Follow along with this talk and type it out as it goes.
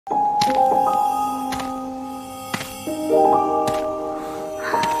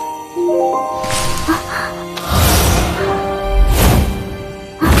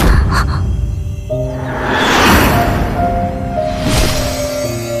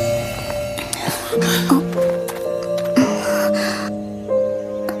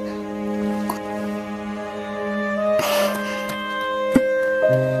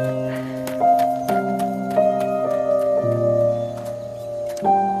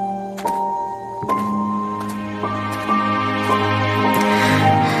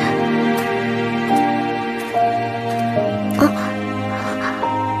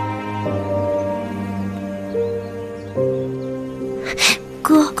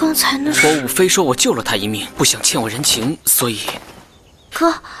刚才那是……火舞非说我救了他一命，不想欠我人情，所以……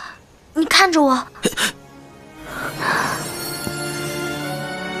哥，你看着我。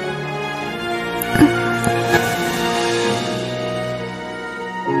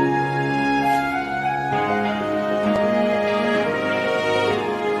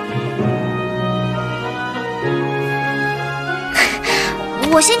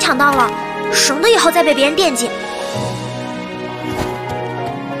我先抢到了，省得以后再被别人惦记。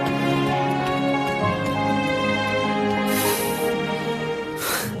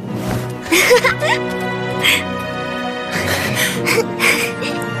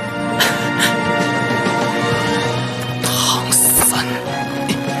唐三，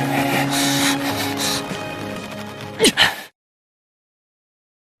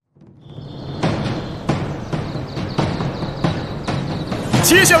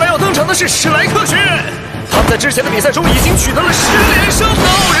接下来要登场的是史莱克学院，他们在之前的比赛中已经取得了10连胜的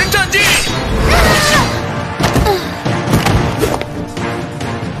傲人战绩。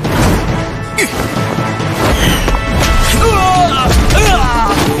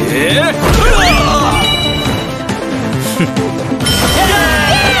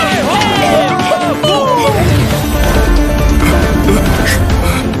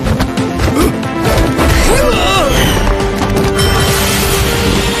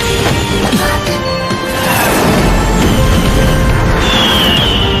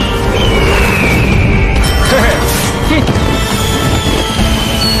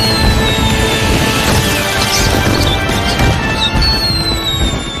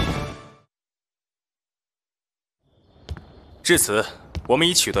至此，我们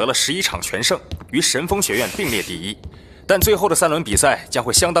已取得了11场全胜，与神风学院并列第一。但最后的3轮比赛将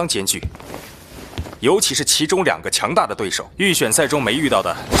会相当艰巨，尤其是其中2个强大的对手，预选赛中没遇到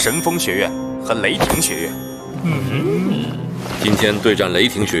的神风学院和雷霆学院。今天对战雷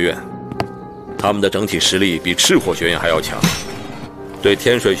霆学院，他们的整体实力比赤火学院还要强，对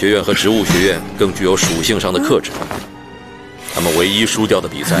天水学院和植物学院更具有属性上的克制。他们唯一输掉的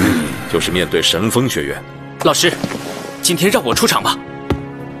比赛，就是面对神风学院。老师，今天让我出场吧。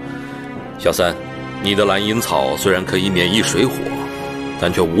小三，你的蓝银草虽然可以免疫水火，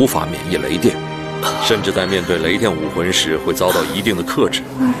但却无法免疫雷电，甚至在面对雷电武魂时会遭到一定的克制，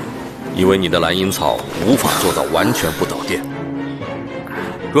因为你的蓝银草无法做到完全不导电。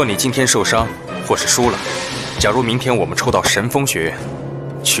若你今天受伤或是输了，假如明天我们抽到神风学院，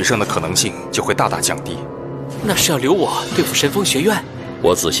取胜的可能性就会大大降低。那是要留我对付神风学院？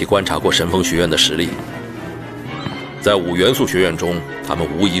我仔细观察过神风学院的实力，在5元素学院中，他们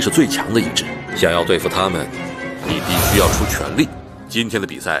无疑是最强的一支。想要对付他们，你必须要出全力。今天的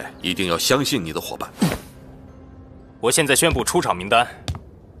比赛一定要相信你的伙伴。我现在宣布出场名单：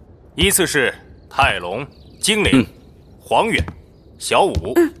依次是泰隆、精灵、黄远、小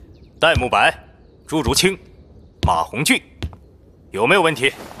舞、戴沐白、朱竹清、马红俊。有没有问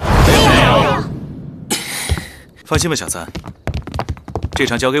题？没有。放心吧，小三，这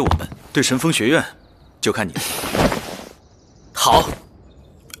场交给我们，对神风学院就看你了。好。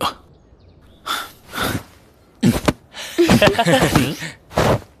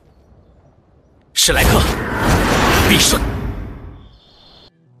史莱克，必胜！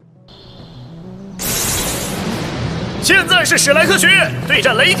现在是史莱克学院对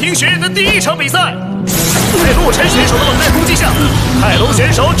战雷霆学院的第1场比赛。在陆晨选手的猛烈攻击下，泰隆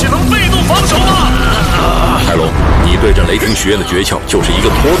选手只能被动防守了。泰隆，你对阵雷霆学院的诀窍就是一个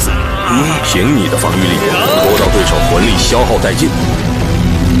拖字，凭你的防御力，拖到对手魂力消耗殆尽。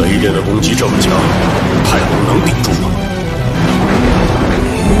雷电的攻击这么强，泰隆能顶住吗？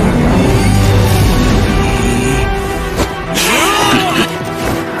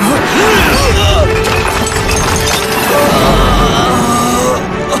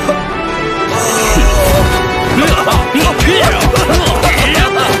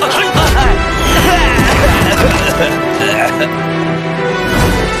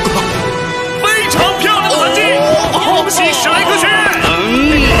非常漂亮的反击，恭喜史莱克学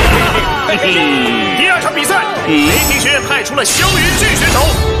院！第二场比赛，雷霆学院派出了萧云俊选手，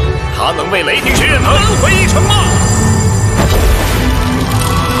他能为雷霆学院扳回一城吗？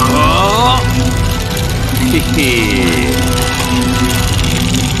啊！嘿嘿。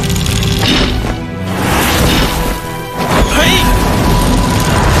嘿！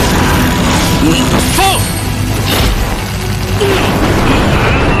放！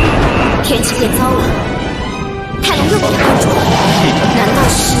天气变糟了，泰隆又被困住了，难道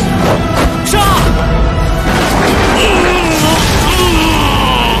是？杀！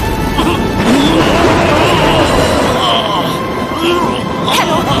泰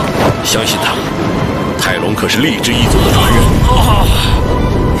隆，相信他，泰隆可是力之一族的传人。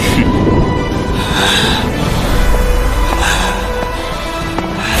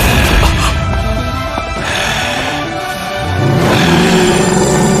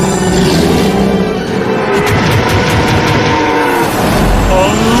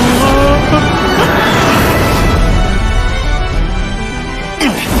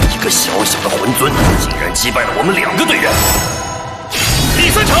一个小小的魂尊，竟然击败了我们2个队员。第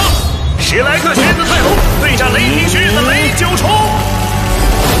3场，史莱克学院的泰隆对战雷霆学院的雷九虫。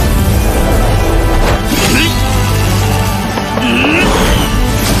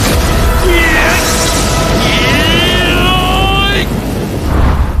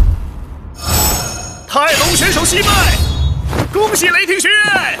泰隆选手惜败，恭喜雷霆学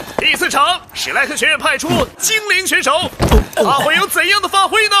院！第4场，史莱克学院派出精灵选手，他会有怎样的发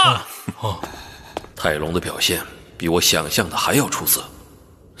挥呢？泰隆的表现比我想象的还要出色。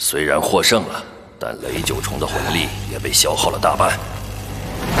虽然获胜了，但雷九虫的魂力也被消耗了大半。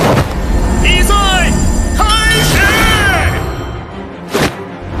比赛开始！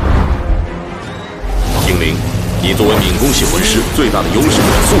精灵，你作为敏攻系魂师，最大的优势是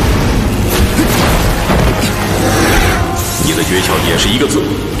速度。你的诀窍也是一个字：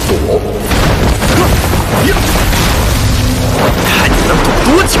躲。看你能躲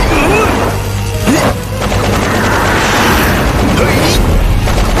多久！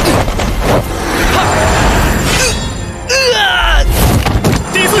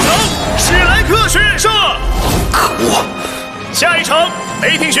第4场，史莱克学院胜。可恶！下一场，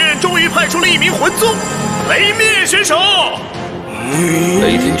雷霆学院终于派出了一名魂宗，雷灭选手。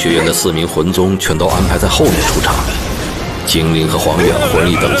雷霆学院的4名魂宗全都安排在后面出场，精灵和黄远魂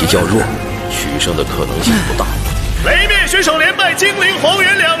力等级较弱，取胜的可能性不大。雷灭选手连败精灵、黄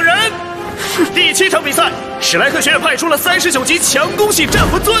猿2人。第7场比赛，史莱克学院派出了39级强攻系战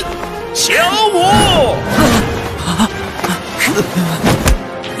魂尊小舞。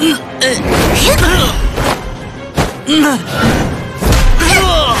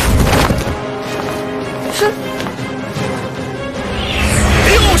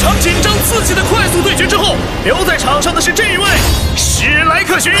6场紧张刺激的快速对决之后，留在场上的是这一位史莱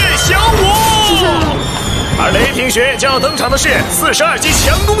克学院小舞。而雷霆学院将要登场的是42级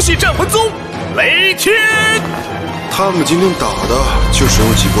强攻系战魂宗雷天。他们今天打的就是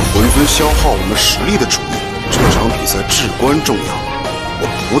有几个魂尊消耗我们实力的主意，这场比赛至关重要。我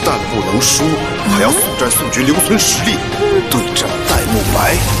不但不能输，还要速战速决，留存实力，对战戴沐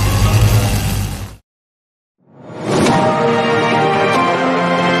白。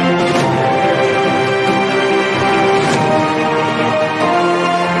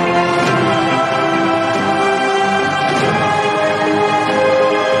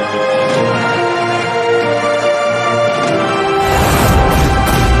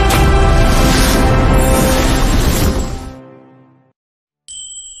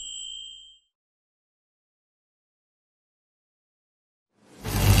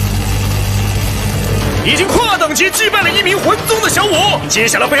已经跨等级击败了一名魂宗的小舞，接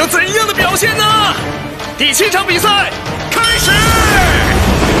下来会有怎样的表现呢？第7场比赛开始。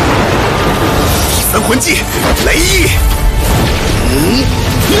第3魂技雷翼。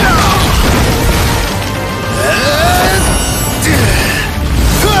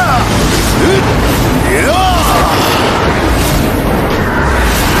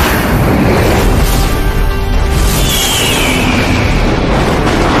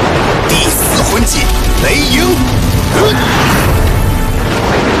第4魂技雷影。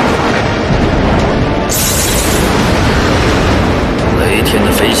雷天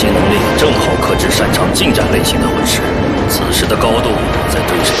的飞行能力正好克制擅长近战类型的魂师，此时的高度在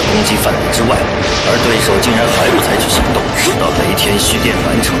对手的攻击范围之外，而对手竟然还不采取行动，直到雷天蓄电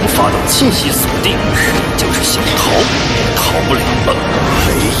完成，发动气息锁定，就是想逃也逃不了了。雷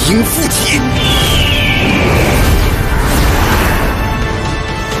鹰附体。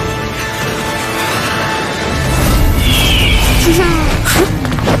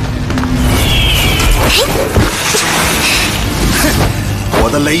我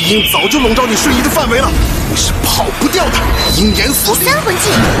的雷雷音早就笼罩你瞬移的范围了，你是跑不掉的。鹰眼锁定。第3魂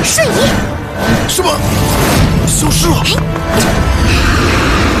技瞬移。什么？消失了？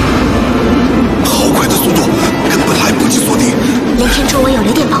好快的速度，根本来不及锁定。雷天周围有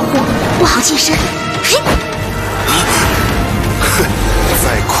雷电保护，不好近身。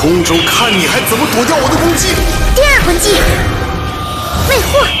在空中看你还怎么躲掉我的攻击。第2魂技魅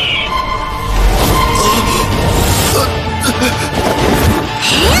惑。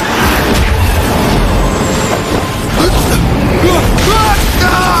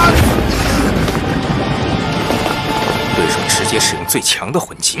对手直接使用最强的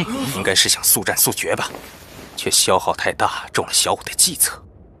魂技，应该是想速战速决吧，却消耗太大，中了小舞的计策。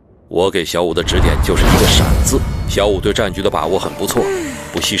我给小舞的指点就是一个闪字。小舞对战局的把握很不错，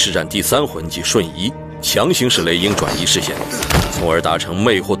不惜施展第3魂技瞬移，强行使雷鹰转移视线，从而达成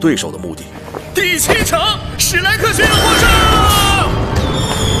魅惑对手的目的。第7场，史莱克学院获胜！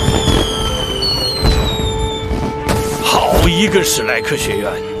好一个史莱克学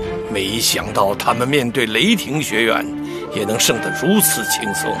院！没想到他们面对雷霆学院，也能胜得如此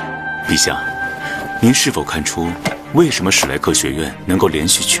轻松。陛下，您是否看出为什么史莱克学院能够连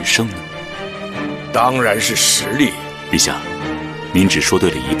续取胜呢？当然是实力。陛下，您只说对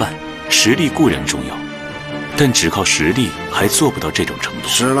了一半。实力固然重要，但只靠实力还做不到这种程度。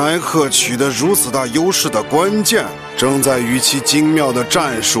史莱克取得如此大优势的关键，正在于其精妙的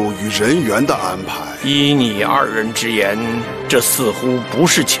战术与人员的安排。依你2人之言，这似乎不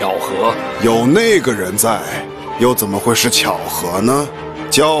是巧合。有那个人在，又怎么会是巧合呢？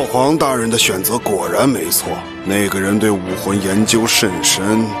教皇大人的选择果然没错，那个人对武魂研究甚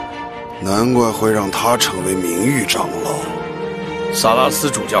深，难怪会让他成为名誉长老。萨拉斯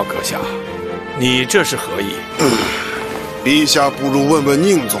主教阁下，你这是何意？陛下不如问问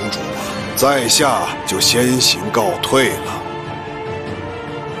宁宗主吧，在下就先行告退了。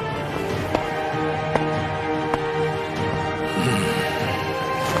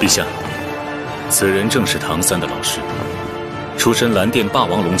陛下，此人正是唐三的老师，出身蓝电霸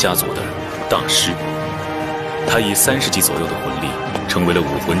王龙家族的大师。他以30级左右的魂力，成为了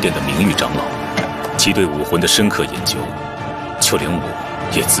武魂殿的名誉长老。其对武魂的深刻研究，就连我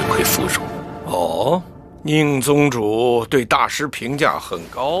也自愧不如。哦，宁宗主对大师评价很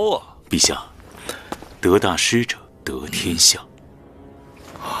高啊。陛下，得大师者得天下。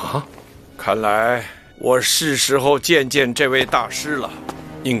啊，看来我是时候见见这位大师了。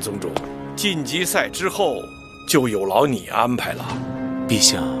宁宗主，晋级赛之后就有劳你安排了。陛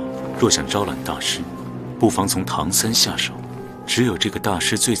下若想招揽大师，不妨从唐三下手。只有这个大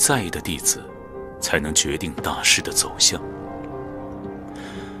师最在意的弟子，才能决定大师的走向。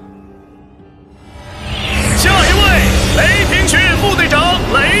下一位，雷霆学院副队长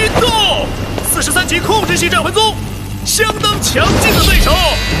雷动，43级控制系战魂宗，相当强劲的对手。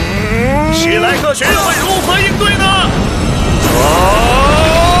史莱克学院会如何应对呢？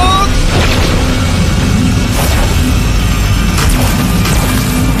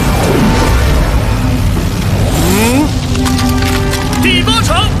第8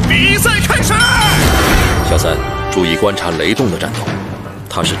场比赛开始。小三，注意观察雷动的战斗，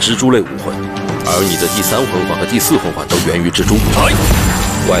他是蜘蛛类武魂，而你的第3魂环和第4魂环都源于蜘蛛。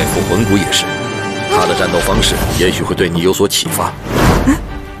怪父魂骨也是，他的战斗方式也许会对你有所启发。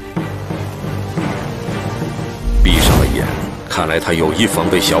闭上了眼，看来他有意防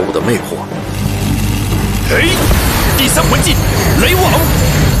备小舞的魅惑。第3魂技雷网。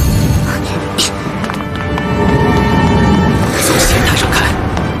从形态上看，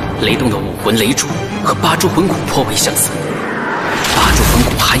雷动的武魂雷珠和八蛛魂骨颇为相似。八蛛魂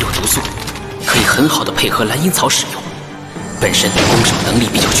骨含有毒素，可以很好的配合蓝鹰草使用，本身攻守能力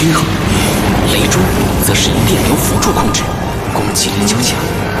比较均衡。雷珠则是以电流辅助控制，攻击力较强。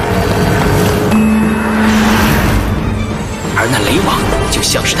而那雷网就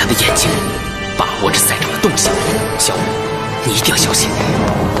像是他的眼睛，把握着赛场的动向。小舞，你一定要小心。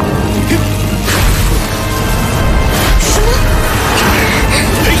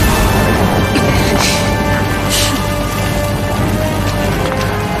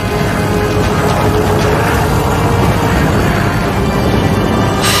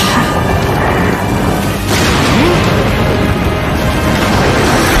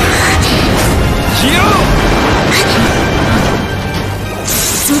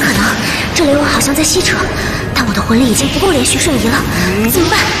怎么可能？这雷网好像在吸扯，但我的魂力已经不够连续瞬移了，怎么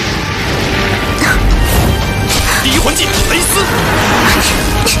办？第1魂技雷丝。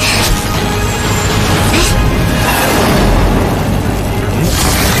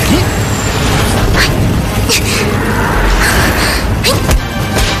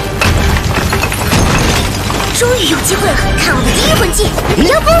终于有机会了，看我的第1魂技，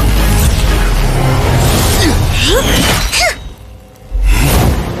要不？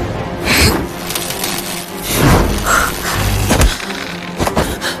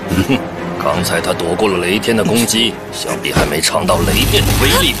刚才他躲过了雷天的攻击，想必还没尝到雷电的威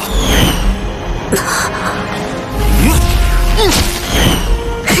力吧？不可能！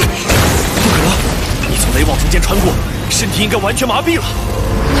你从雷网中间穿过，身体应该完全麻痹了。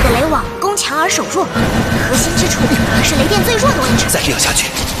你的雷网攻强而守弱，核心之处可是雷电最弱的位置。再这样下去，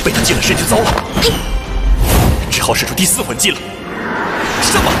被他近了身就糟了。嘿，只好使出第4魂技了。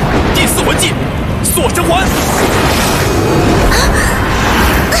上吧，第4魂技，锁神环！